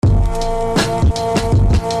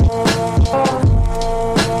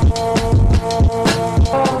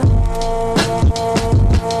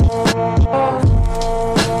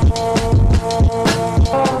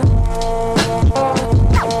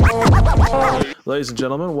Ladies and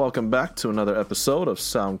gentlemen, welcome back to another episode of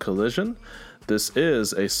Sound Collision. This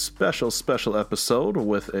is a special episode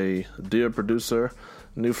with a dear producer,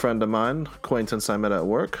 new friend of mine, acquaintance I met at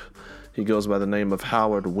work. He goes by the name of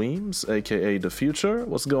Howard Weems, a.k.a. The Future.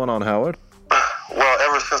 What's going on, Howard? Well,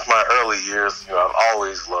 ever since my early years, I've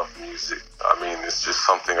always loved music. I mean, it's just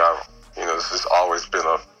something this has always been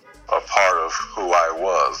a part of who I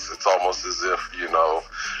was. It's almost as if,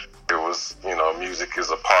 it was, music is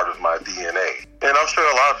a part of my DNA. And I'm sure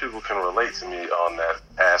a lot of people can relate to me on that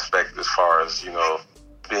aspect as far as,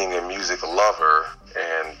 being a music lover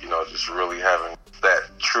and, just really having that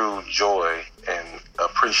true joy and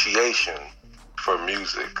appreciation for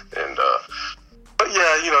music. And, but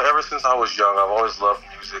yeah, ever since I was young, I've always loved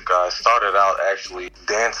music. I started out actually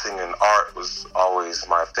dancing and art was always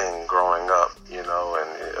my thing growing up,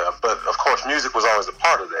 but of course music was always a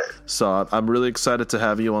part of that. So I'm really excited to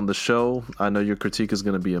have you on the show. I know your critique is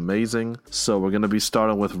going to be amazing. So we're going to be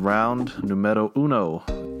starting with round numero uno.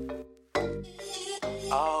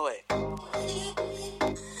 Oh, wait.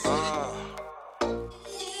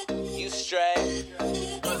 You straight.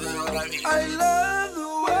 I love the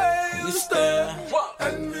way you stare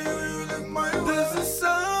at me with my. This is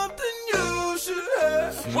something you should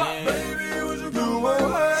have. Baby, would you go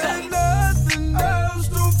away? Nothing else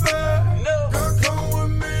to bear. Girl, come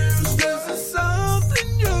with me. This is something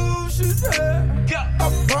you should have. I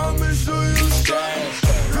promise you stay.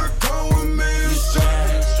 Girl, come with me.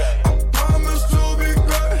 I promise to be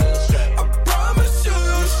great. I promise you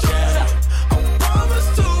stay. I promise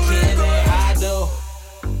to be great. I do.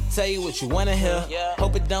 Tell you what you wanna hear.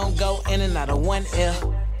 Hope it don't go in and out of one ear.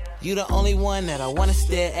 You the only one that I wanna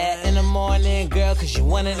stare at in the morning, girl, cause you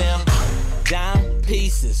one of them. Dime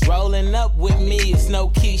pieces, rolling up with me, it's no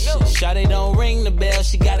Keisha. Shawty don't ring the bell,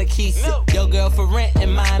 she got a key. Your girl for rent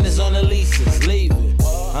and mine is on the leases. Leave it,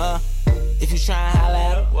 huh? If you try and holler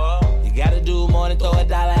at her, you gotta do more than throw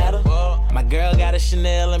 $1 at her. My girl got a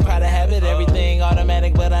Chanel and Prada habit, everything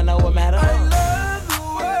automatic, but I know what matter. I love the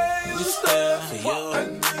way you stare. For you.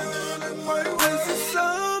 This is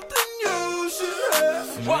something you should have.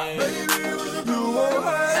 Baby, would you do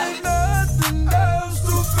away? Nothing else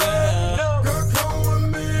to fear. Girl, come with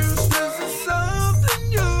me. This is something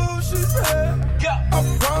you should have. I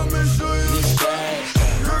promise you stay.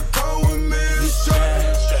 Girl, come with me.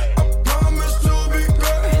 I promise to be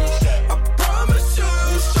great. I promise you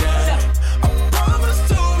stay. I promise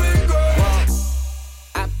to be great.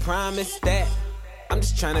 I promise that. I'm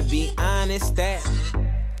just tryna be honest that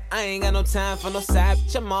I ain't got no time for no side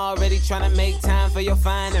bitch. I'm already tryna make time for your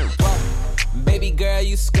fine and whoa. Baby girl,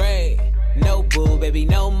 you straight. No boo, baby,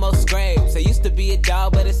 no more scrapes. I used to be a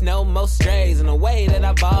dog, but it's no more strays. And the way that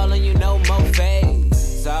I ball on you, no more fades.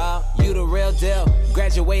 So, you the real deal.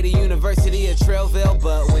 Graduated University of Trillville,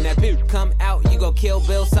 but when that bitch come out, you gon' kill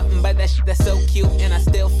Bill. Something about that shit that's so cute, and I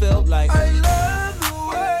still feel like I love the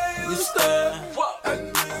way you stare.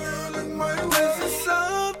 This is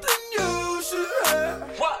something you should have.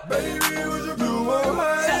 Baby, would you do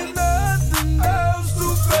away? Nothing else to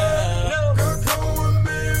fear. Girl, come with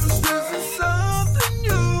me. This is something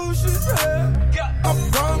you should have. I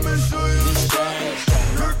promise you stay.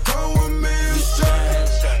 Girl, come with me.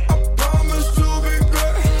 I promise to be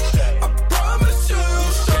great. I promise you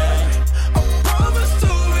stay. I promise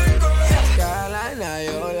to be great. Girl, I know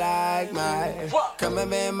you like me. Come and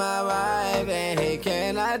be my wife, and he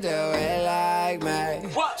cannot do it like me.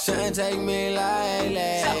 Shouldn't take me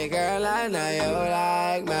lightly. Girl, I know you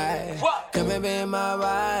like me. Come and be my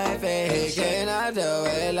wife, and he cannot do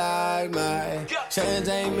it like me. Shouldn't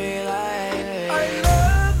take me lightly. I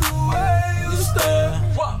love the way you stare.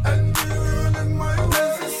 And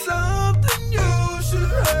this is something you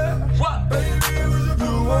should have. Baby, would you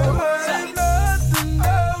do away? Nothing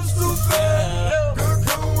else to fear. Girl,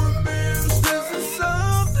 come with me. This is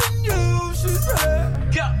something you should have.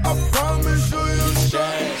 I promise you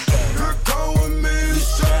stay. Girl, come with me.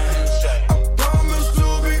 I promise to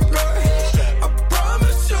be great. I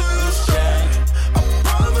promise you stay. I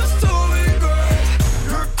promise to be great.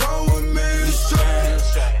 Girl, come with me.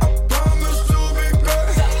 I promise to be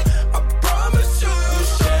great. I promise you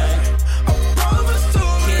stay. I promise to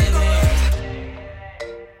be great.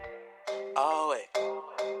 oh wait.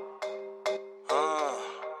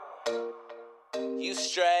 You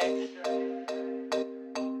straight.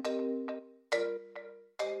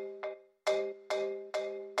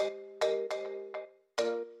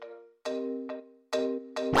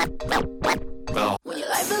 When your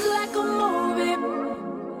life is like a movie,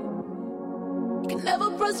 you can never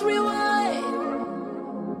press rewind,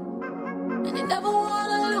 and you never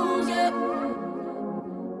wanna lose it.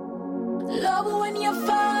 Love when you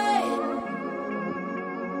fight,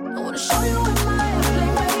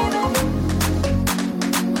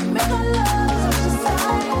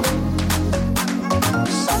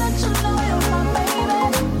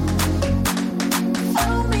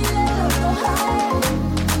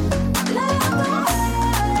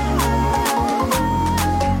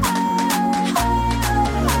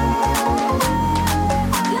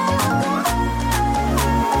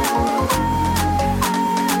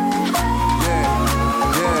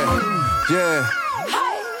 yeah.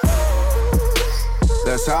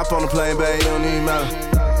 Let's hop on the plane, babe, you don't need matter.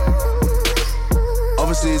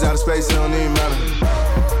 Overseas, out of space, it don't need matter.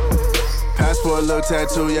 Passport, little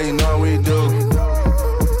tattoo, yeah, you know how we do.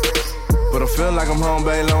 But I'm feeling like I'm home,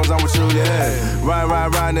 babe, long as I'm with you, yeah.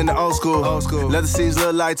 Riding in the old school. Leather seats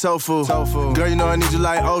look like tofu. Girl, you know I need you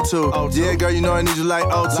like O2. Yeah, girl, you know I need you like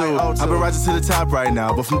O2. I've been rising to the top right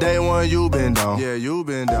now, but from day one, you been down. Yeah, you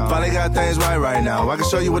been down. Finally got things right now. I can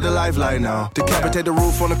show you what the life like now. Decapitate the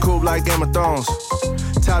roof on the coupe like Game of Thrones.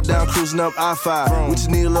 Top down, cruising up I-5. We just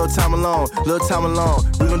need a little time alone.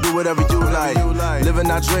 We gon' do whatever you like. Living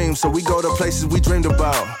our dreams, so we go to places we dreamed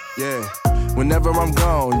about. Yeah. Whenever I'm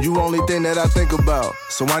gone, you only thing that I think about.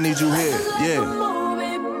 So I need you here, yeah.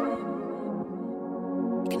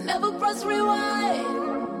 You can never press rewind,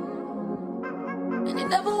 and you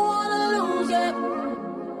never wanna lose it.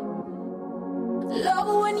 Love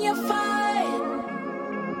when you fight.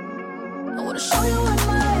 I wanna show you in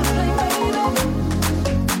my airplane, baby.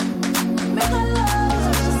 Make our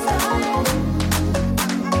love such a sign.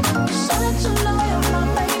 Show that you know you're my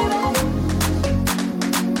baby.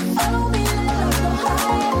 Follow me.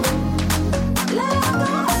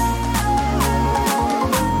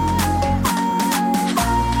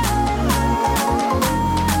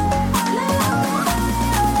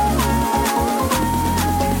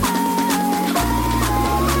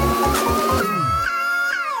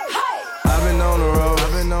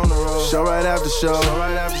 Show right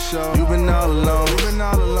after show. You been all alone.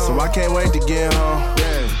 So I can't wait to get home.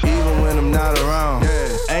 Even when I'm not around.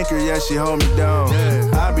 Anchor, yeah, she hold me down.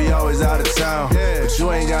 I be always out of town. But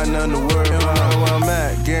you ain't got nothing to worry about. I know where I'm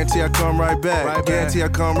at. Guarantee I come right back. Guarantee I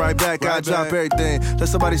come right back. I drop everything. Let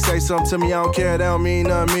somebody say something to me. I don't care. That don't mean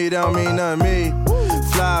nothing to me. That don't mean nothing to me.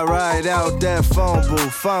 Fly right out that phone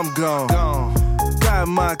booth. I'm gone. Got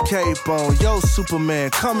my cape on. Yo, Superman,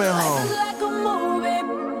 coming home. Like a movie.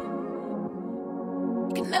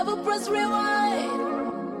 You can never press rewind,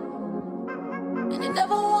 and you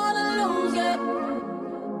never wanna lose it.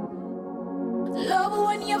 Love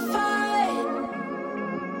when you fight.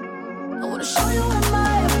 I wanna show you in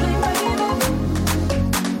my airplane, baby.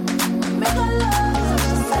 Make our love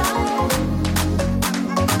such a sign.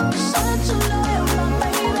 Show that you know you're my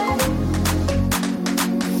baby.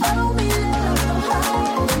 Follow me, let us go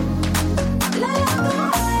high. Let us go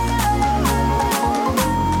high.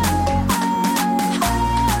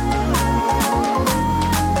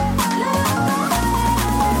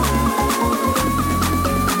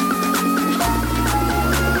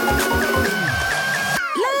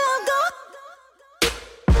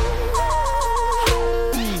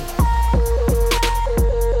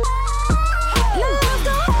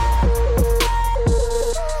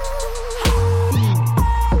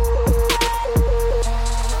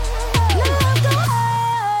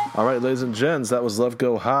 All right, ladies and gents, that was Love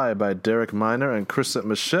Go High by Derek Minor and Chrisette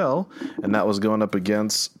Michelle, and that was going up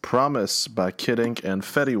against Promise by Kid Ink and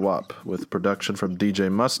Fetty Wap, with production from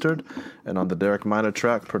DJ Mustard, and on the Derek Minor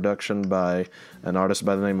track, production by an artist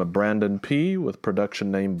by the name of Brandon P, with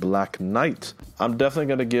production named Black Knight. I'm definitely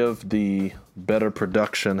going to give the better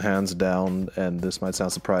production, hands down, and this might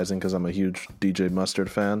sound surprising because I'm a huge DJ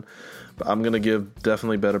Mustard fan, but I'm going to give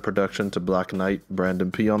definitely better production to Black Knight,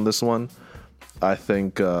 Brandon P on this one. I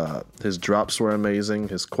think his drops were amazing.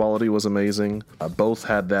 His quality was amazing. Both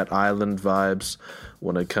had that island vibes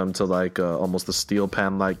when it come to like almost the steel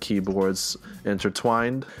pan-like keyboards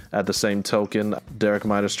intertwined. At the same token, Derek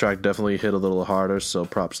Minor's track definitely hit a little harder, so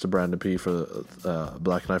props to Brandon P for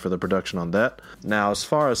Black Knight for the production on that. Now, as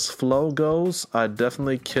far as flow goes, I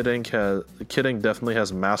definitely Kid Ink definitely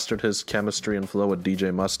has mastered his chemistry and flow with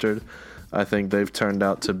DJ Mustard. I think they've turned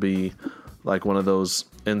out to be like one of those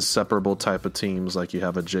inseparable type of teams, like you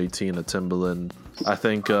have a JT and a Timbaland. I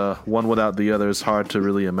think one without the other is hard to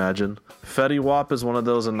really imagine. Fetty Wap is one of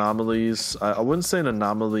those anomalies. I wouldn't say an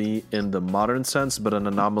anomaly in the modern sense, but an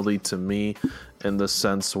anomaly to me in the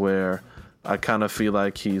sense where I kind of feel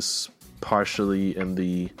like he's partially in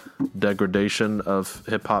the degradation of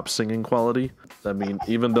hip-hop singing quality. I mean,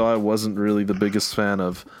 even though I wasn't really the biggest fan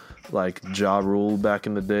of like Ja Rule back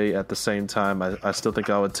in the day, at the same time I still think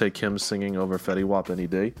I would take him singing over Fetty Wap any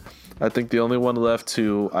day. I think the only one left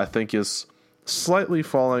who I think is slightly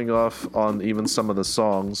falling off on even some of the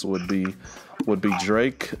songs would be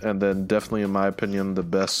Drake, and then definitely in my opinion the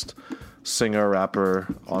best singer rapper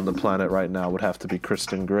on the planet right now would have to be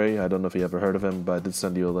Kristen Gray. I don't know if you ever heard of him, but I did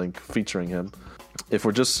send you a link featuring him. If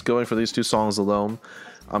we're just going for these two songs alone,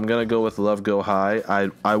 I'm going to go with Love Go High.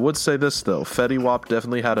 I would say this, though. Fetty Wap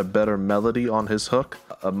definitely had a better melody on his hook,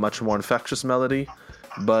 a much more infectious melody,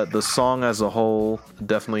 but the song as a whole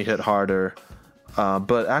definitely hit harder.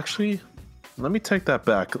 But actually, Let me take that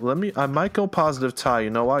back. I might go positive tie.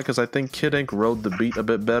 You know why? Because I think Kid Ink rode the beat a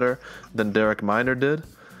bit better than Derek Minor did.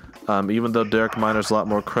 Even though Derek Minor's a lot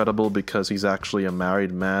more credible because he's actually a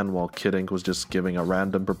married man, while Kid Ink was just giving a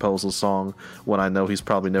random proposal song when I know he's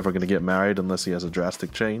probably never going to get married unless he has a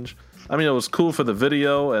drastic change. I mean, it was cool for the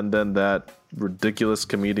video, and then that ridiculous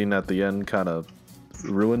comedian at the end kind of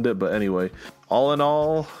ruined it. But anyway, all in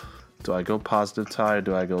all, do I go positive tie or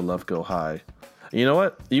do I go love go high? You know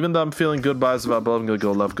what? Even though I'm feeling good vibes about both, I'm going to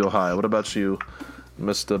go love go high. What about you,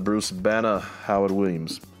 Mr. Bruce Banner Howard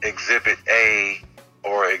Williams? Exhibit A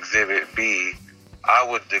or Exhibit B, I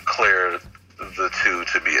would declare the two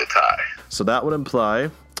to be a tie. So that would imply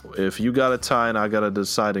if you got a tie and I got a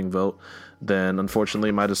deciding vote, then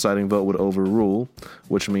unfortunately my deciding vote would overrule,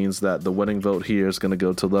 which means that the winning vote here is going to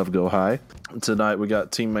go to Love Go High. Tonight we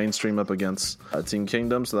got Team Mainstream up against Team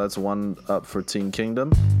Kingdom, so that's 1 up for Team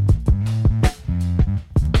Kingdom.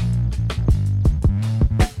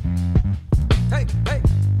 Hey, hey.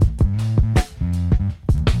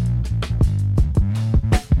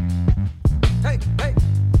 Hey, hey.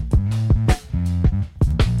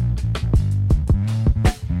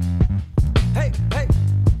 Hey, hey.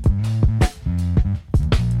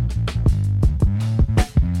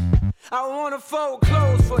 I wanna fold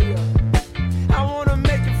clothes for you. I wanna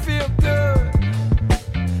make you feel good.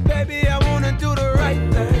 Baby, I wanna do the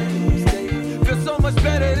right thing. Feel so much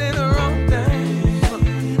better than the wrong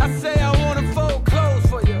thing. I say I wanna fold clothes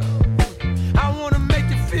for you. I wanna make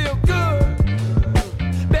you feel good.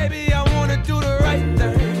 Baby, I wanna do the right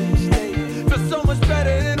thing. Feel so much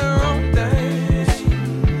better than the wrong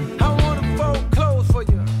thing. I wanna fold clothes for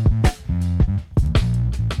you.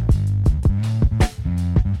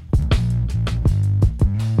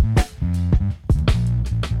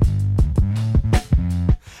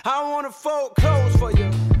 I wanna fold clothes for you.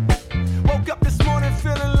 Woke up this morning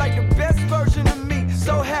feeling like the best version of me.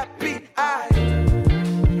 So happy I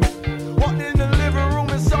walked in the living room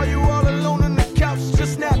and saw you all alone on the couch,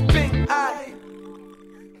 just napping.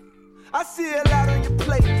 I see a lot on your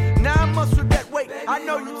plate. 9 months with that weight. I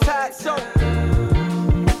know you tired, so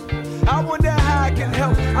I wonder how I can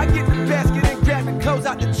help. I get the basket and grab the clothes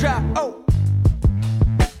out the drop. Oh,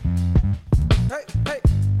 hey, hey.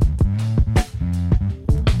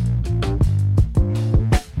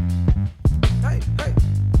 Hey, hey.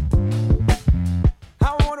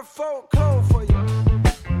 I wanna fold clothes for you.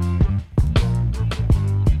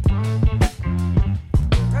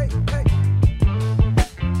 Hey, hey.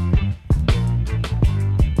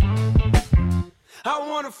 I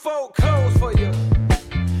wanna fold clothes for you.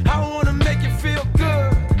 I wanna make you feel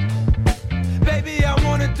good. Baby, I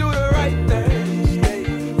wanna do the right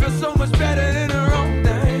thing. Feel so much better than the wrong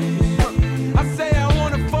thing. I say I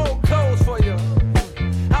wanna fold clothes for you.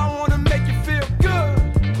 I wanna make you feel good.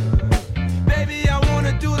 Baby, I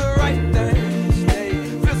wanna do the right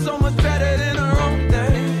thing. Feel so much better than the wrong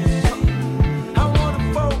thing. I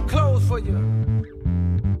wanna fold clothes for you.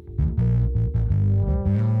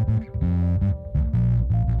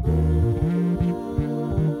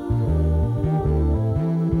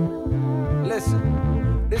 Listen,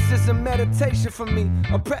 this is a meditation for me.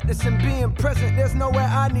 A practice in being present. There's nowhere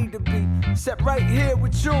I need to be. Except right here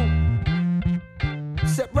with you.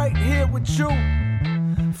 Except right here with you.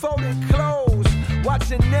 Folding clothes,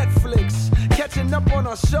 watching Netflix, catching up on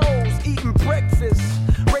our shows, eating breakfast,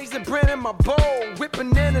 raising bran in my bowl, with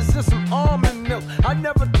bananas and some almond milk. I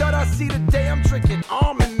never thought I'd see the day I'm drinking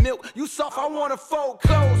almond milk. You soft, I wanna fold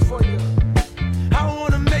clothes for you. I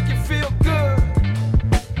wanna make you feel good.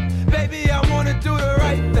 Baby, I wanna do the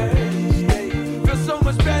right thing. Feel so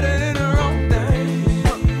much better than the wrong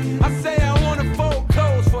thing. I say I wanna fold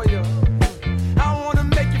clothes for you. I wanna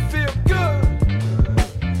make you feel good.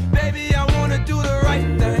 Baby, I wanna do the right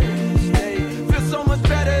thing. Feel so much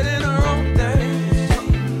better than the wrong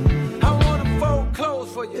thing. I wanna fold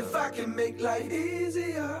clothes for you. If I can make life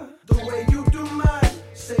easier, the way you do mine,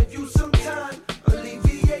 save you some time,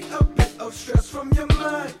 alleviate a bit of stress from your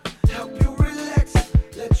mind, help you relax,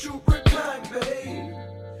 let you recline, babe,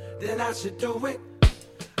 then I should do it.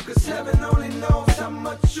 Cause heaven only knows how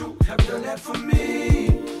much you have done that for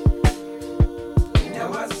me.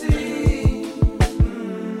 Now I see,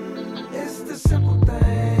 it's the simple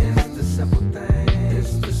thing, it's the simple thing,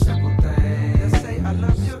 it's the simple thing. Let's say I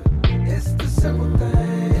love you, it's the simple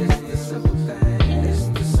thing, it's the simple thing, it's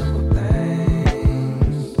the simple things.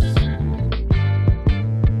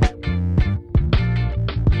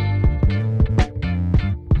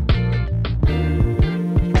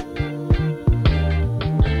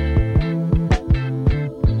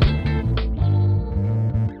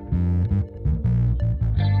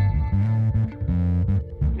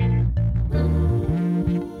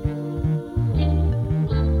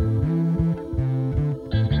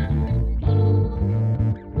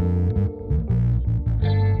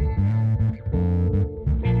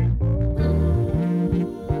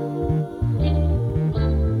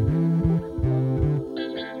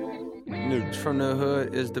 from the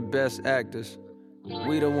hood is the best actors.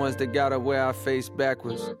 We the ones that gotta wear our face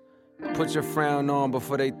backwards. Put your frown on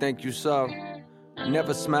before they think you soft.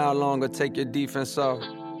 Never smile long or take your defense off.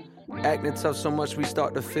 Acting tough so much we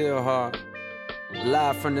start to feel hard.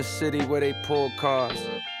 Live from the city where they pull cars.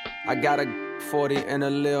 I got a 40 and a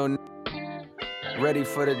lil ready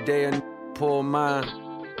for the day and pull mine.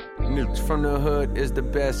 Niggas from the hood is the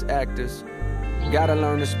best actors. Gotta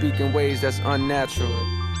learn to speak in ways that's unnatural.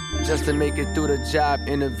 Just to make it through the job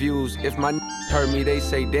interviews. If my heard me, they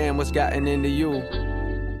say, damn, what's gotten into you?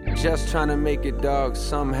 Just trying to make it, dog,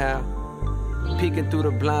 somehow. Peeking through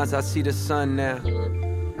the blinds, I see the sun now.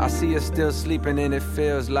 I see her still sleeping and it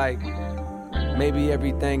feels like maybe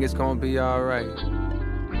everything is gonna be alright.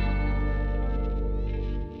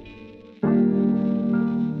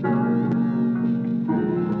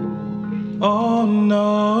 Oh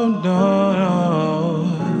no, no,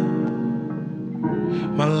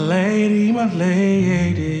 my lady, my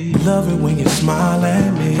lady. Love it when you smile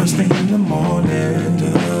at me. First thing in the morning.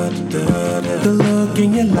 The look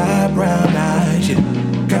in your light brown eyes, you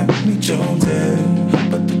got me jonesing.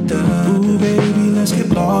 Ooh, baby, let's get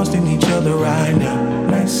lost in each other right now,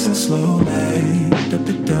 nice and slowly.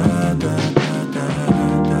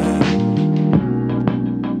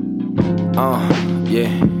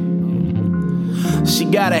 Yeah. She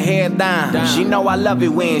got her hair down. She know I love it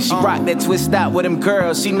when she rock that twist out with them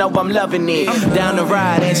girls. She know I'm loving it. Down the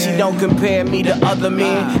ride and she don't compare me to other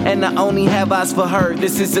men. And I only have eyes for her.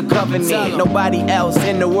 This is a covenant. Nobody else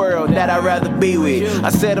in the world that I'd rather be with. I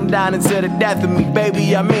set them down until the death of me,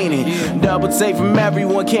 baby. I mean it. Double take from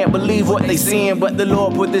everyone. Can't believe what they seeing, but the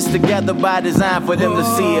Lord put this together by design for them to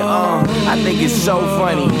see it. I think it's so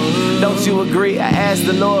funny. Don't you agree? I asked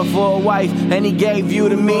the Lord for a wife and He gave you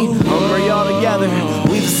to me. Hungry all together.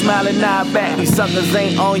 We just smiling our back. These suckers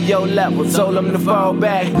ain't on your level. Told them to fall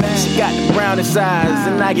back. She got the brownest eyes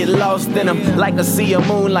and I get lost in them like a sea of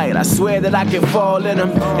moonlight. I swear that I can fall in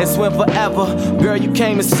them and swim forever. Girl, you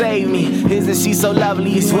came and saved me. Isn't she so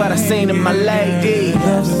lovely? It's what I seen in my lady.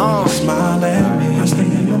 Smile at me. First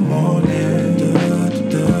thing in the morning.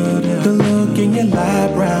 The look in your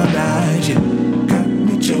light brown eyes, you got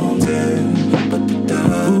me jonesing.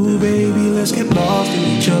 Ooh, baby, let's get lost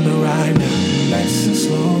in each other right now. Nice and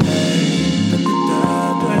slow,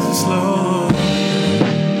 nice and slow.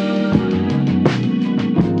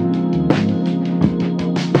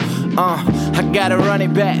 I gotta run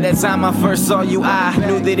it back. That time I first saw you, I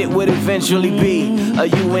knew that it would eventually be a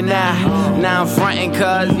you and I. Now I'm frontin'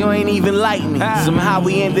 cause you ain't even like me. Somehow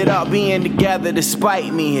we ended up being together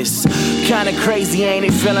despite me. It's kinda crazy, ain't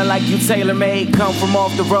it? Feeling like you tailor-made. Come from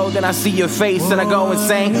off the road, then I see your face and I go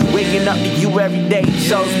insane. Waking up to you every day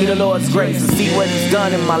shows me the Lord's grace. To see what He's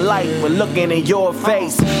done in my life when looking in your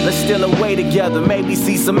face. Let's steal away together, maybe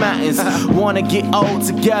see some mountains. Wanna get old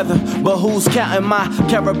together, but who's counting my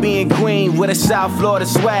Caribbean queen with a South Florida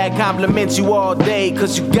swag? Compliment you all day,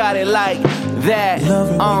 cause you got it like that.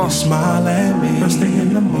 Love it when you smile at me. First thing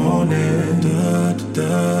in the morning.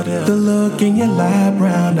 The look in your light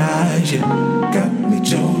brown eyes, you got me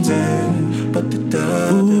jonesing.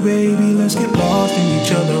 Ooh, baby, let's get lost in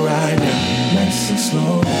each other right now. Nice and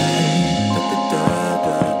slow.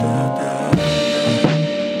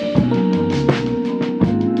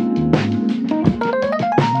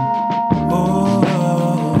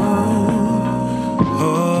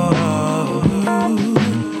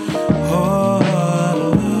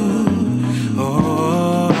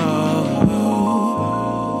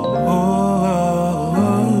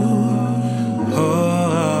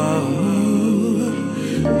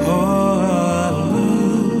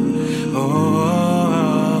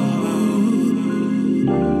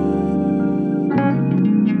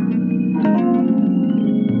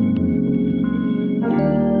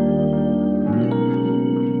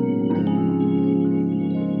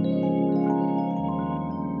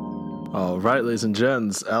 Right, ladies and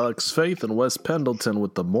gents, Alex Faith and Wes Pendleton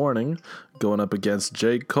with The Morning going up against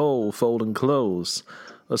J. Cole, Folding Clothes.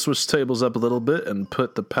 Let's switch tables up a little bit and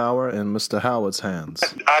put the power in Mr. Howard's hands.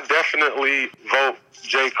 I definitely vote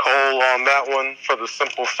J. Cole on that one for the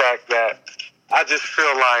simple fact that I just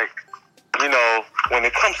feel like, you know, when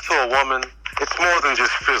it comes to a woman, it's more than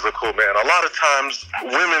just physical, man. A lot of times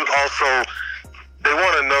women also, they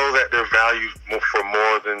want to know that they're valued for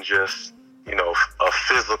more than just, you know, a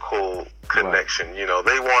physical connection. Right. You know,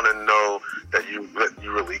 they want to know that you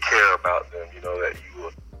really care about them. You know, that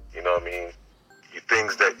you know what I mean,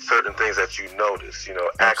 certain things that you notice. You know,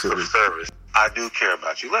 Absolutely. Acts of service. I do care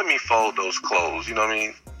about you. Let me fold those clothes. You know what I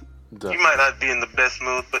mean? Definitely. You might not be in the best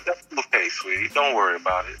mood, but that's okay, sweetie. Don't worry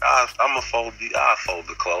about it. I'll fold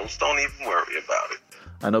the clothes. Don't even worry about it.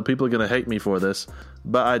 I know people are going to hate me for this,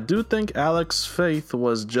 but I do think Alex Faith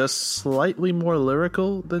was just slightly more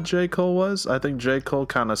lyrical than J. Cole was. I think J. Cole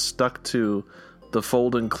kind of stuck to the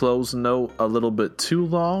fold and close note a little bit too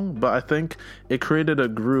long, but I think it created a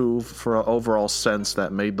groove for an overall sense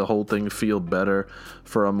that made the whole thing feel better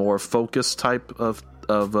for a more focused type of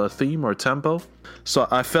a theme or tempo. So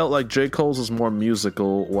I felt like J. Cole's was more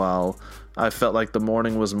musical, while I felt like The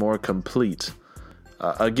Morning was more complete.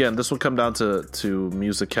 Again, this will come down to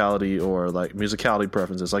musicality or like musicality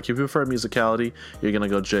preferences. Like if you prefer musicality, you're gonna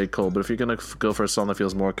go J. Cole. But if you're gonna go for a song that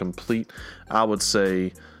feels more complete, I would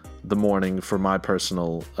say The Morning for my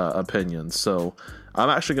personal opinion. So I'm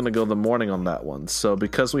actually gonna go The Morning on that one. So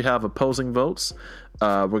because we have opposing votes,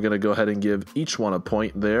 we're gonna go ahead and give each one a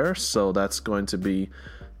point there. So that's going to be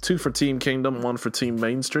 2 for Team Kingdom, 1 for Team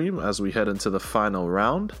Mainstream as we head into the final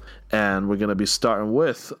round. And we're going to be starting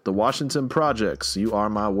with the Washington Project's You Are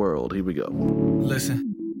My World. Here we go.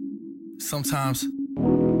 Listen, sometimes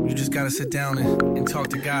you just gotta sit down and talk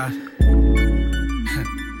to God.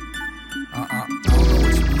 I don't know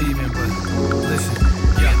what you believe in, but listen,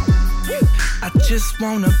 yeah. I just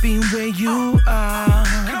wanna be where you are.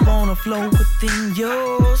 Wanna flow within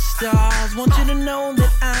your stars. Want you to know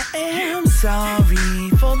that I am sorry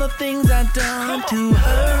for the things I've done to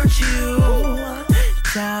hurt you.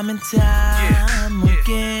 Time and time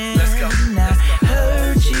again, I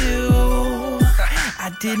hurt you. I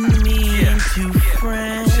didn't mean to,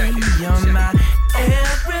 friend. You're my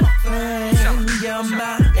everything. You're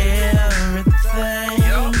my everything.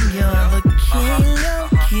 You're the king of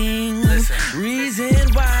kings.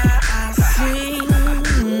 Reason why I sing.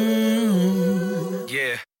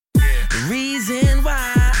 Yeah. Reason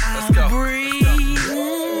why I breathe.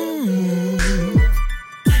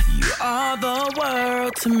 You are the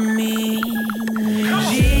world to me.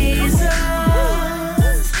 Jesus,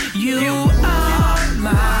 you are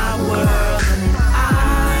my world, and I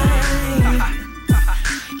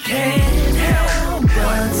can't help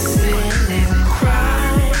but sit and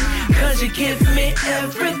cry. 'Cause you give me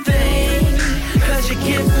everything. 'Cause you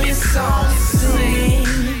give me songs to sing.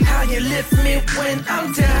 How you lift me when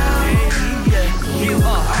I'm down. You are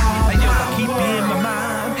my keep you in my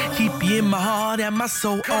mind. Keep you in my heart and my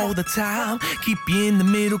soul all the time. Keep you in the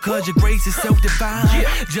middle 'cause your grace is so divine.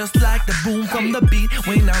 Just like the boom from the beat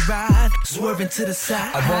when I ride. Swerving to the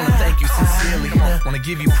side. I wanna thank you sincerely. Wanna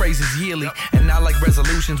give you praises yearly. And not like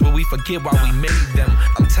resolutions where we forget why we made them.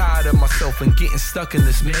 I'm tired of myself and getting stuck in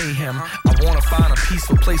this mayhem. I wanna find a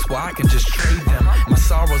peaceful place where I can just trade them. My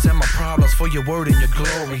sorrows and my problems for your word and your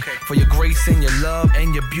glory. For your grace and your love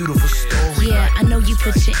and your beautiful story. Yeah, I know you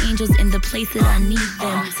put your angels in the place that I need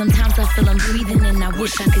them. Sometimes I feel I'm breathing and I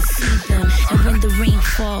wish I could see them. And when the rain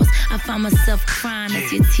falls, I find myself crying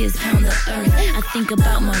as your tears pound the earth. I think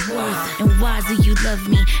about my worth and why do you love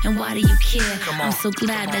me and why do you care? I'm so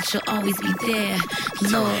glad that you'll always be there,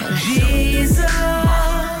 Lord. Jesus,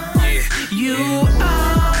 you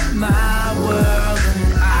are my world,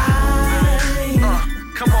 and I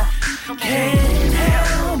can't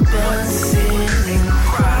help but sit and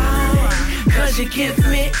cry. 'Cause you give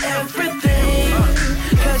me everything.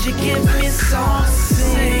 'Cause you give me songs to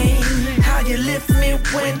sing. How you lift me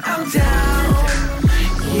when I'm down.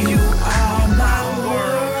 You are my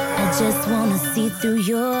world. I just wanna see through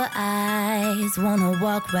your eyes. Wanna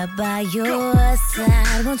walk right by your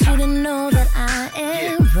side. Want you to know that I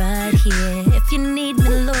am right here. If you need me,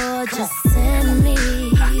 Lord, just send me.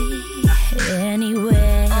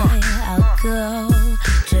 Anywhere I'll go,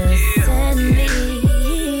 just send me.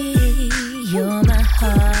 You're my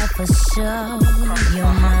heart for sure.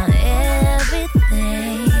 You're my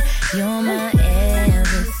everything. You're my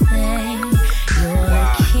everything. You're the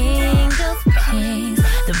King of Kings.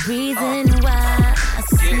 The reason why I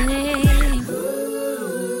sing.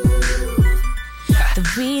 The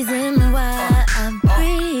reason why I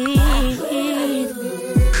breathe.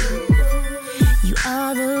 You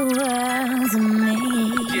are the world to me.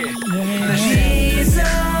 Yeah. Jesus,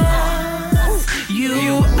 you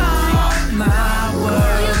are my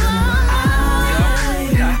world.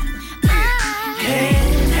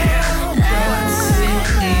 Can't help but sit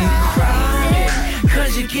and cry.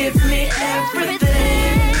 'Cause you give me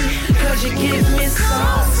everything. 'Cause you give me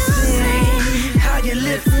songs to sing. How you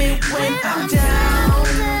lift me when I'm down.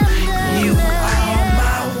 You are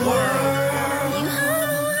my world.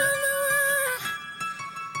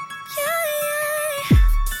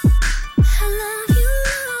 I love you,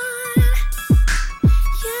 Lord.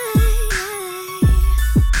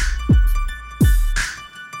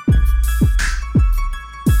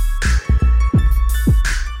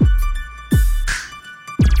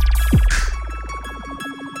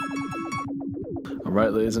 All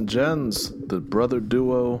right, ladies and gents, the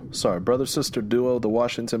brother-sister duo, the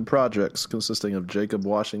Washington Projects, consisting of Jacob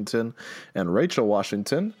Washington and Rachel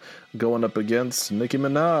Washington, going up against Nicki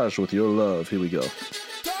Minaj with Your Love. Here we go.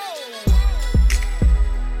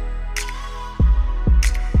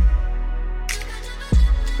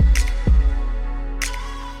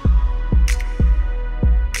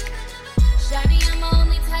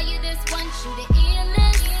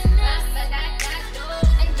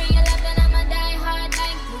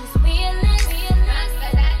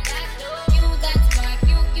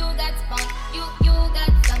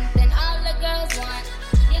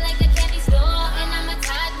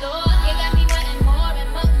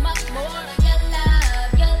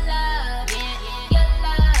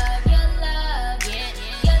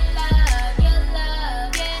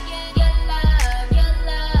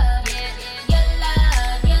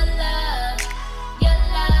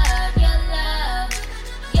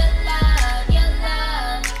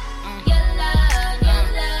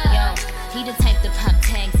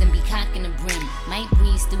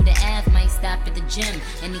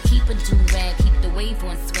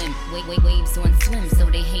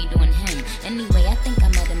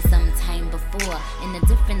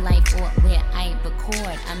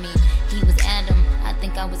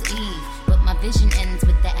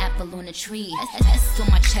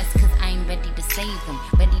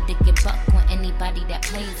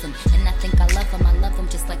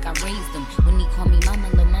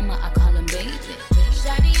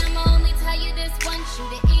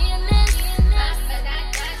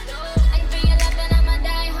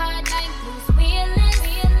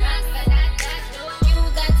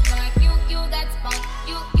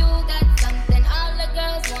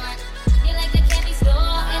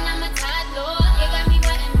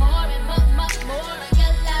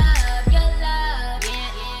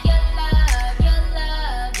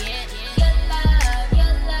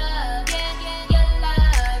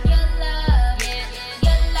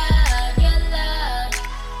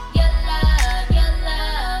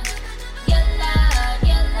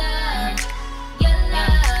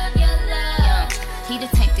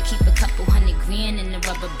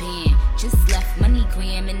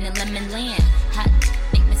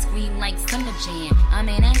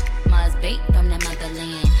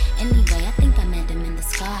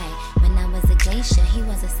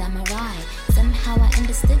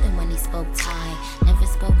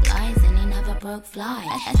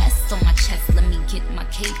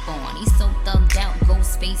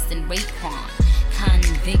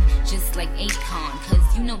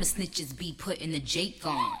 Snitches be putting the Jake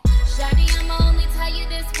on. Shawty, I'ma only tell you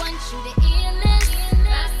this once, you the illest.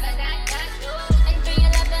 And for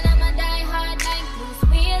your love, and I'ma die hard like Bruce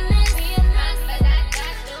Willis.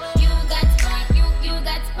 You got spark, you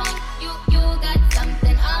got spunk, you got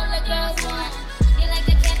something all the girls want. You like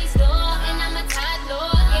a candy store, and I'm a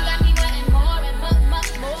toddler. You got me wanting more and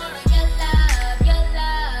more. Your love, your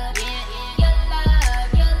love, yeah, your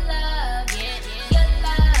love, your love, yeah, your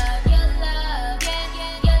love, your love,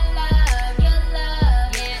 yeah, your love, your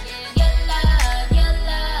love, yeah, your love, your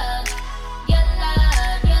love, your love, your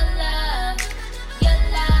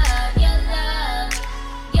love, your love,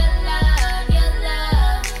 your love, your love, your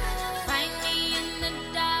love. Find me in the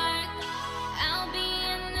dark, I'll be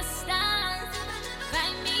in the stars.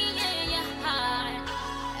 Find me in your heart,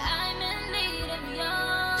 I'm in need of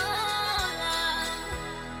your love,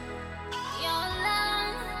 your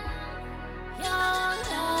love, your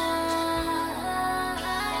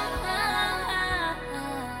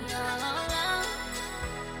love,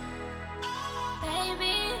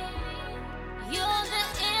 baby. You're the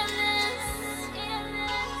illest, your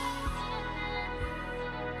love.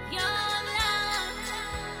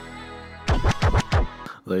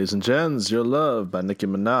 Ladies and gents, Your Love by Nicki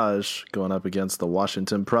Minaj going up against the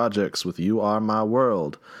Washington Projects with You Are My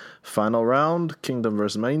World. Final round, Kingdom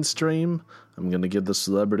vs. Mainstream. I'm going to give the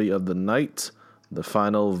celebrity of the night the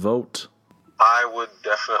final vote. I would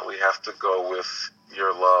definitely have to go with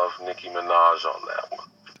Your Love, Nicki Minaj on that one.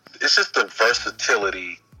 It's just the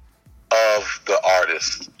versatility of the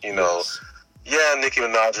artist, you know. Yes. Yeah, Nicki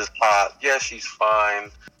Minaj is hot. Yeah, she's fine.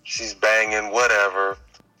 She's banging, whatever.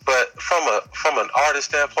 But from an artist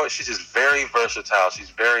standpoint, she's just very versatile. She's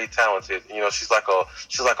very talented. You know, she's like a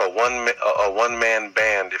one man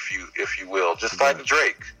band, if you will, just like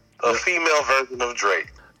Drake, a female version of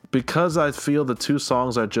Drake. Because I feel the two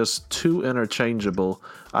songs are just too interchangeable,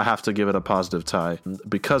 I have to give it a positive tie.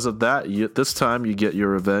 Because of that, this time you get your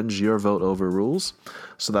revenge. Your vote overrules.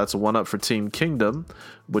 So that's 1-up for Team Kingdom,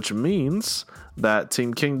 which means that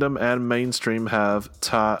Team Kingdom and Mainstream have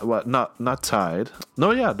tied. What? Not tied.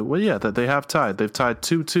 No, yeah. Well, yeah, that they have tied. They've tied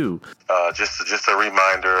 2-2. Just a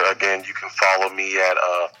reminder. Again, you can follow me at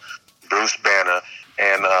Bruce Banner,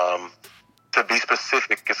 and to be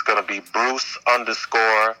specific, it's going to be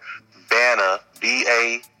Bruce_Banner,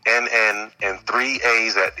 BANN, and 3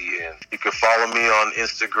 A's at the end. You can follow me on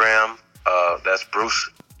Instagram. That's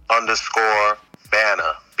Bruce_Banner,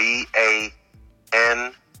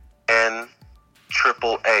 BANN.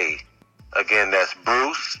 AAA. Again, that's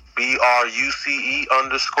Bruce, BRUCE_BANNAAA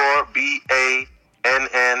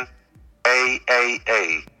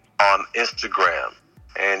on Instagram.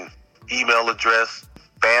 And email address,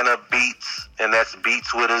 BannaBeats, and that's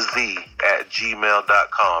beats with a Z, at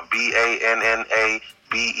gmail.com. BANNABEATZ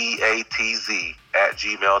at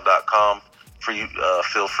gmail.com.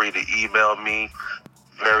 Feel free to email me.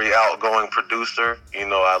 Very outgoing producer. You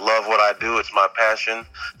know, I love what I do. It's my passion.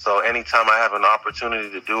 So anytime I have an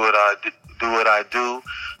opportunity to do what I do,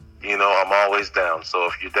 you know, I'm always down. So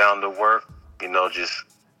if you're down to work, you know, just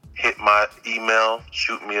hit my email,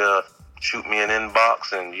 shoot me an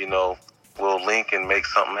inbox, and, you know, we'll link and make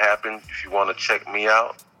something happen. If you want to check me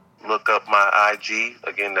out, look up my IG.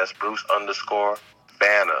 Again, that's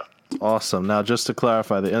Bruce_Banner. Awesome. Now, just to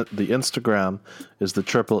clarify, the Instagram is the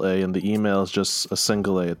AAA and the email is just a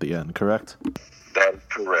single A at the end, correct? That is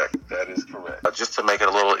correct. Just to make it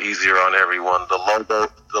a little easier on everyone, the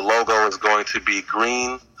logo is going to be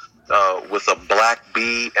green with a black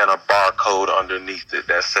B and a barcode underneath it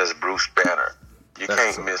that says Bruce Banner. You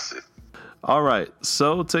can't miss it. All right.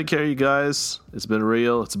 So take care, you guys. It's been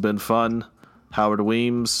real. It's been fun. Howard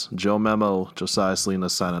Weems, Joe Memo, Josiah Selena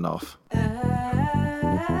signing off.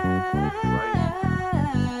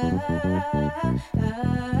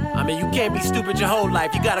 I mean, you can't be stupid your whole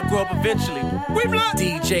life. You gotta grow up eventually.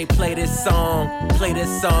 DJ, play this song,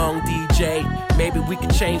 DJ. Maybe we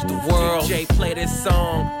can change the world. DJ, play this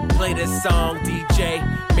song, DJ.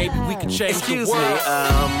 Maybe we can change the world.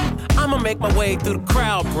 I'ma make my way through the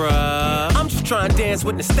crowd, bruh. I'm just trying to dance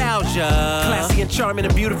with nostalgia. Classy and charming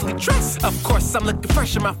and beautifully dressed. Of course, I'm looking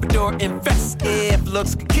fresh in my fedora and vest. If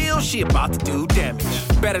looks could kill, she about to do damage.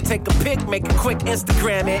 Better take a pic, make a quick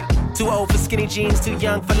Instagram it. Too old for skinny jeans, too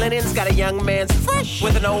young for linens. Got a young man's fresh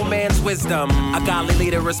with an old man's wisdom. A godly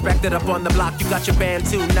leader respected up on the block. You got your band,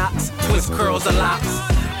 2 knocks, twist curls or locks.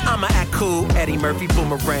 I'ma act cool, Eddie Murphy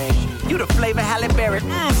Boomerang. You the flavor Halle Berry,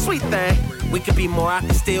 sweet thing. We could be more, I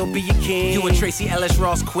can still be your king. You and Tracy Ellis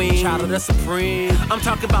Ross Queen, child of the supreme. I'm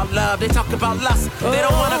talking about love, they talk about lust. They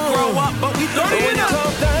don't wanna grow up, but we don't. When you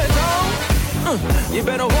talk that talk, you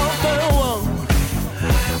better walk that walk.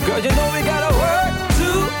 Girl, you know we gotta work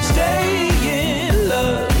to stay in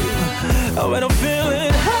love. Oh, when I'm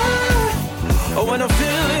feeling high, oh, when I'm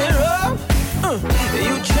feeling rough,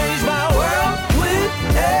 you change my world with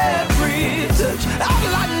every touch.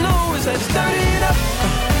 All I know is that it's starting up.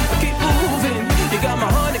 Keep moving. You got my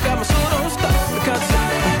heart, you got my soul, don't stop. Because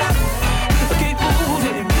keep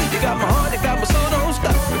moving. You got my heart, you got my soul, don't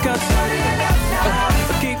stop. Because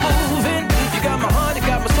keep moving. You got my heart, you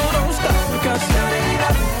got my soul, don't stop. Because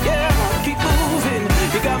keep moving.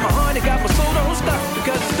 You got my heart, you got my soul, don't stop.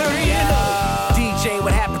 Because it's 30 and up. DJ,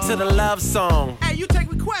 what happened to the love song? Hey, you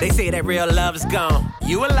take requests. They say that real love's gone.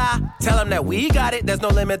 You a lie. Tell them that we got it. There's no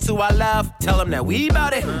limit to our love. Tell them that we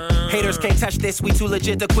bout it. Haters can't touch this. We too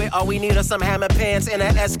legit to quit. All we need are some hammer pants and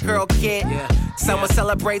an S-curl kit. Some will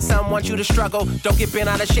celebrate, some want you to struggle. Don't get bent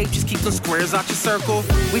out of shape, just keep some squares out your circle.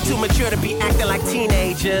 We too mature to be acting like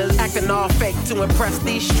teenagers. Acting all fake to impress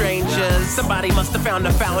these strangers. Somebody must have found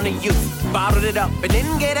the fountain of youth. Bottled it up and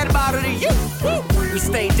didn't get that bottle to you. We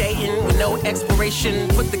stay dating with no expiration.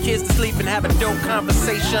 Put the kids to sleep and have a dope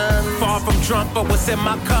conversation. Far from drunk, but what's in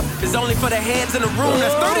my cup is only for the heads in the room.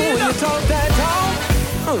 That's 30 when you talk that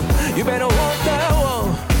talk, you better walk that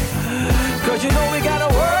walk. Cause you know we gotta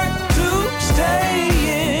work to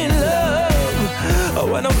stay in love. Oh,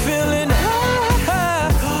 when I'm feeling high,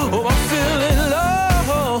 oh, I'm feeling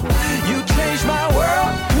low. You change my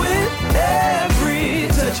world with every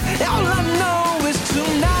touch. All I know is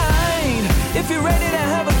tonight, if you're ready to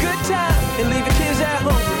have a good time and leave your kids at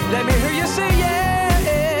home, let me hear you say yeah.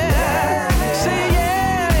 Say yeah.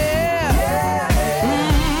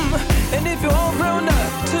 And if you're all grown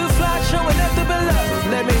up, too fly, showing up to be loved,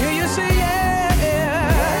 let me hear you say yeah.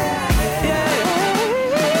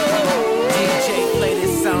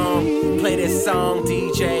 Play this song,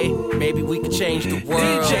 DJ. Maybe we can change the world.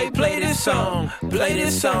 DJ, play this song,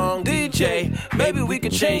 DJ. Maybe we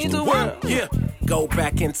can change the world. Yeah. go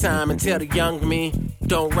back in time and tell the young me,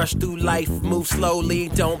 don't rush through life, move slowly.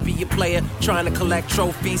 Don't be a player trying to collect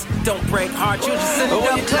trophies. Don't break hearts, you just sit When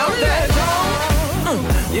up you close that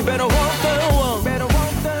door, you better walk the walk.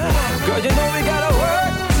 Girl, you know we gotta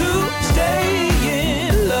work to stay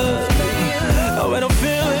in love. Oh, when I'm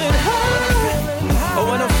feeling high, oh,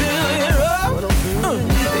 when I'm feeling rough,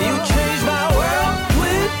 you change my world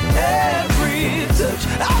with every touch.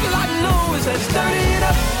 All I know is that stir it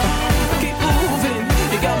up, keep moving.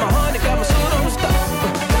 You got my heart, you got my soul, don't stop.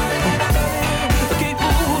 Keep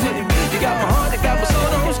moving. You got my heart, you got my soul,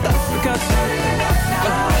 don't stop. Because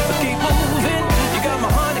keep moving. You got my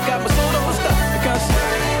heart, you got my soul, don't stop. Because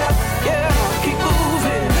yeah, keep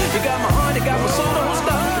moving. You got my heart, you got my soul, don't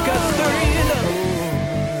stop. Because stir it up.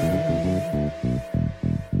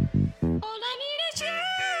 All I need is you.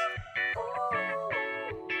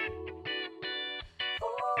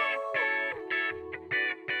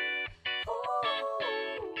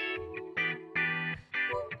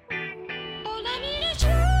 All I need is you.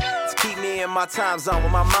 Keep me in my time zone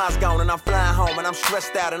when my mind's gone and I'm flying home and I'm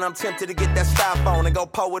stressed out and I'm tempted to get that styrofoam and go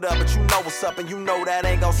pull it up, but you know what's up and you know that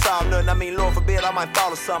ain't gon' solve nothing. I mean, Lord forbid I might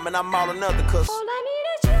fall or something, I'm all another cause All I need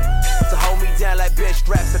is you. to hold me down like bed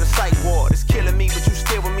straps at a psych ward. It's killing me, but you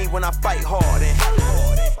still with me when I fight hard. And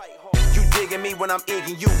you digging me when I'm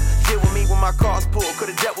egging you. Deal with me when my car's pulled.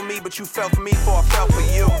 Could've dealt with me, but you fell for me before I fell for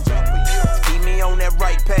you. Keep me on that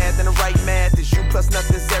right path and the right math. Is you plus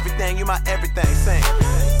nothing's everything. You my everything. Saying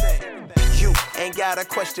you ain't gotta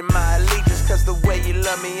question my allegiance, cause the way you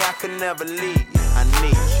love me, I could never leave you. I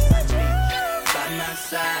need you. By my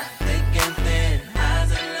side, thick and thin,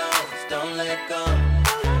 highs and lows, don't let go.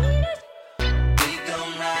 We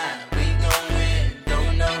gon' ride, we gon' win,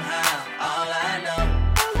 don't know how, all I know.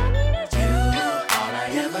 You, all I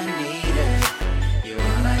ever needed. You,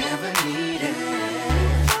 all I ever needed.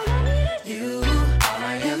 You, all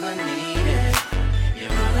I ever needed. You,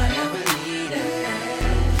 all I ever needed.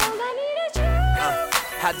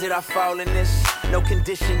 How did I fall in this? No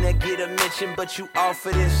condition that get a mention, but you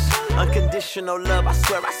offer this unconditional love. I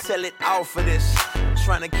swear I sell it all for this.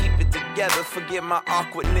 Trying to keep it together, forget my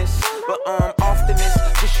awkwardness. But often it's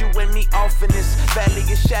just you and me off in this valley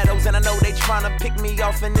of shadows, and I know they trying to pick me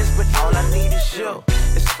off in this, but all I need is you.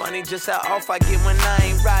 It's funny just how off I get when I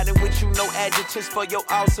ain't riding with you. No adjectives for your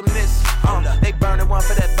awesomeness. They burning one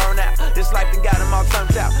for that burnout. This life done got them all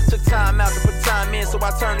turned out. Took time out to put time in, so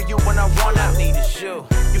I turn to you when I want out. Need is you.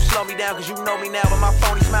 You slow me down cause you know me now. With my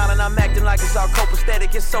phony smile and I'm acting like it's all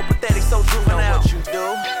copacetic. It's so pathetic, so juvenile. Know what you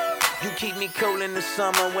do? You keep me cool in the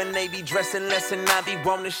summer when they be dressing less and I be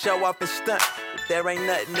wanting to show off and stunt. But there ain't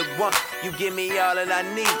nothing to want. You give me all that I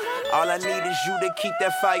need. All I need is you to keep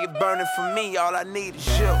that fire burning for me. All I need is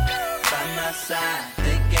you. By my side,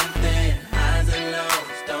 thick and thin, highs and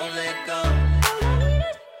lows, don't let go.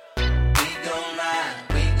 We gon' ride,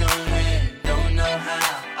 we gon' win, don't know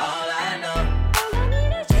how, all I know.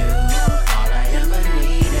 You, all I ever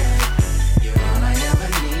needed. You, all I ever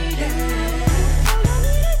needed.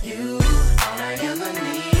 You, all I ever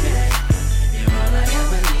needed. You, all I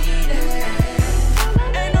ever needed.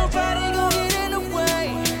 Ain't nobody gon' get in the way.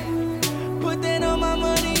 Put that on my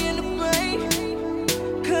money in the bank.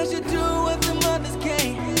 Cause you do what the mothers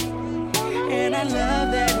can't. And I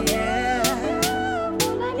love that, yeah.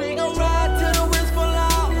 We gon' ride till the wheels fall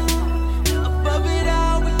off. Above it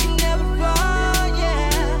all, we can never fall,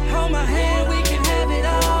 yeah. Hold my hand, we can have it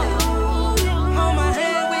all. Hold my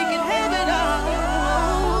hand, we can have it all.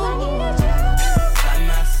 By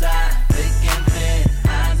my side, thick and thin,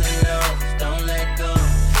 highs and lows, don't let go.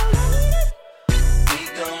 We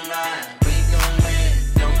gon' ride, we gon' win,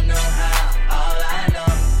 don't know how, all I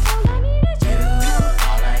know. You,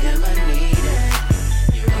 all I ever needed.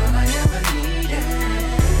 You, all I ever needed.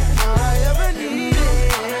 All I ever needed.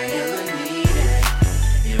 All I ever needed.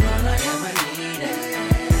 You, all I ever needed.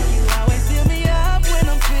 You always fill me up when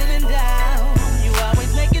I'm feeling down. You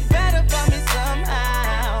always make it better for me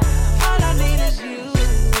somehow. All I need is you.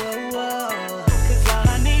 Cause all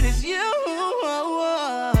I need is you.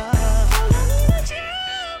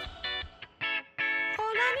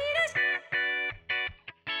 All I need is you.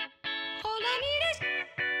 All I need is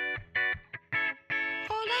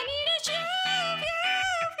all I need is you.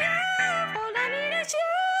 All I need is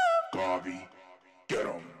you. Garvey, get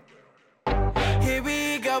 'em. Here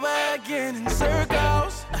we go again in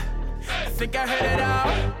circles. I think I heard it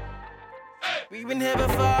all. We've been here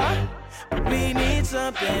before, but we need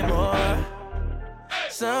something more.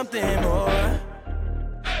 Something more.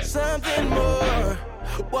 Something more.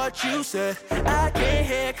 What you said, I can't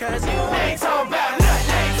hear cause you ain't talking about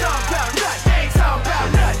nothing. Ain't talking about nothing. Ain't talking about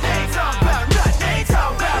nothing. Ain't talking about nothing. Ain't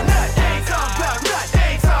talking about nothing. Ain't talking about nothing.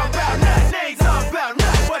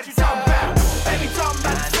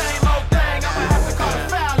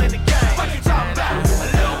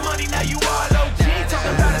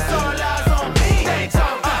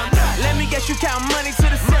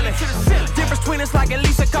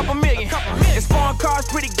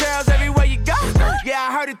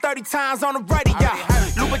 it 30 times on the radio.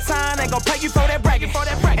 Louboutin ain't gon' pay you for that bragging.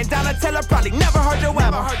 And Donatella probably never heard your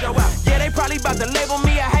album. Yeah, they probably about to label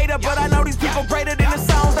me a hater, but I know these people greater than the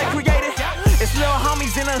songs they created. It's little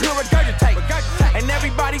homies in the hood regurgitate, and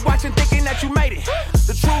everybody watching thinking that you made it.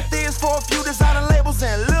 The truth is, for a few designer labels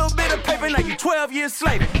and a little bit of paper, now you 12 years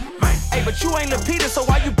slaving. Hey, but you ain't Lil Peter, so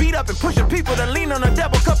why you beat up and pushing people to lean on a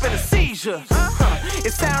double cup in a seizure?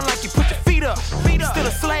 It sound like you put your feet up. Still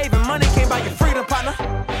a slave and money can't buy your freedom, partner.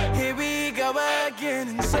 Here we go again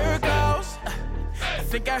in circles. I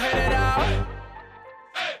think I heard it all.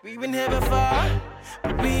 We've been here before,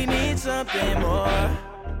 but we need something more.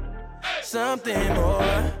 Something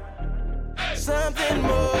more. Something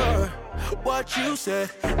more. What you said,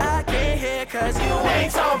 I can't hear, cause you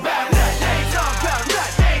ain't talking about nothing. Ain't talking about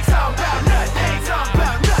nothing. Ain't talking about nothing. Ain't talking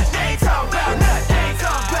about nothing. Ain't talking about nothing. Ain't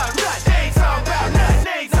talking about nothing. Ain't talking about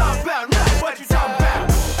nothing. Ain't talking about nothing. What you talking about?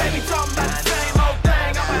 Baby talking about the same old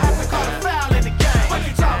thing. I'ma have to call a foul in the game. What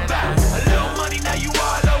you talking about? A little money, now you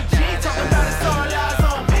all OG. Talking about it's all eyes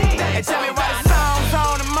on me. And tell me why the song's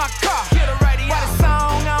on in my car. Why the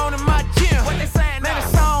song on in my gym. What they saying? Man, the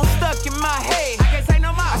song stuck in my head. I can't say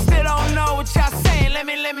no more. I still don't know what y'all saying. Let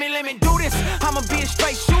me do this. I'ma be a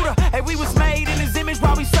straight shooter. Hey, we was made in his image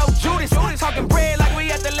while we so Judas. Talking bread like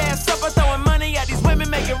we at the Last Supper. Throwing money at these women,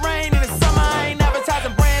 make it rain in the summer. I ain't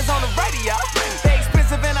advertising brands on the radio. They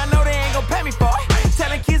expensive and I know they ain't gon' pay me for it.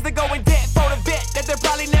 Telling kids to go in debt for the vet that they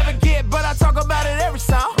probably never get. But I talk about it every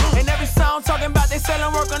song. And every song talking about they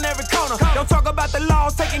selling work on every corner. Don't talk about the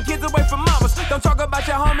laws taking kids away from mamas. Don't talk about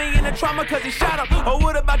your homie in the trauma cause he shot up. Or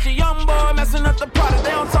what about your young boy messing up the product?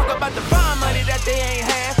 They don't talk about the bond money that they ain't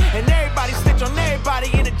had. And everybody snitch on everybody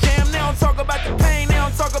in the jam. They don't talk about the pain, they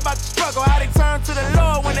don't talk about the struggle. How they turned to the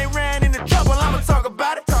Lord when they ran into trouble. I'ma talk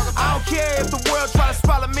about it. I don't care if the world try to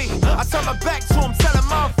swallow me. I turn my back to them, tell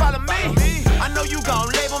them all follow me. I know you gon'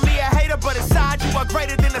 label me a hater, but inside you are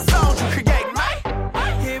greater than the songs you create,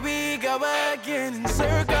 man. Here we go again in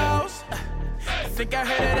circles. I think I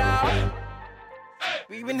heard it all.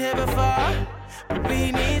 We've been here before, but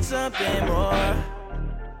we need something more.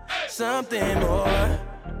 Something more.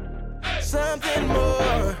 Something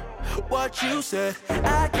more. What you said,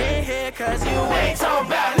 I can't hear, cause you ain't talking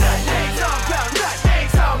about nothing. Ain't talking about nothing.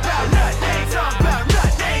 Ain't talking about nothing. Ain't talking about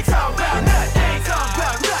nothing. Ain't talking about nothing. Ain't talking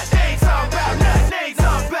about nothing. Ain't talking about nothing. Ain't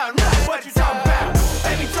talking about nothing. What you talking about?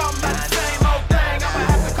 Baby talking about the same old thing. I'ma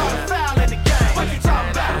have to call a foul in the game. What you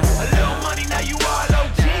talking about? A little money, now you all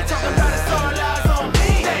OG. Talking about it's all eyes on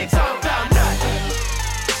me. They ain't talking about nothing.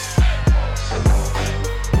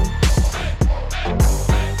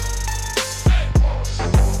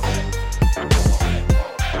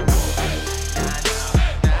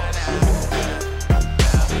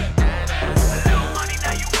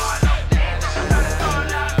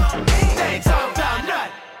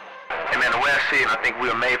 I think we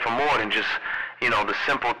were made for more than just, the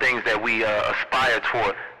simple things that we aspire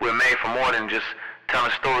toward. We're made for more than just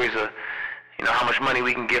telling stories of, how much money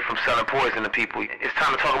we can get from selling poison to people. It's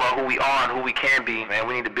time to talk about who we are and who we can be, man.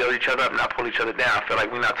 We need to build each other up, not pull each other down. I feel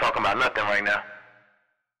like we're not talking about nothing right now.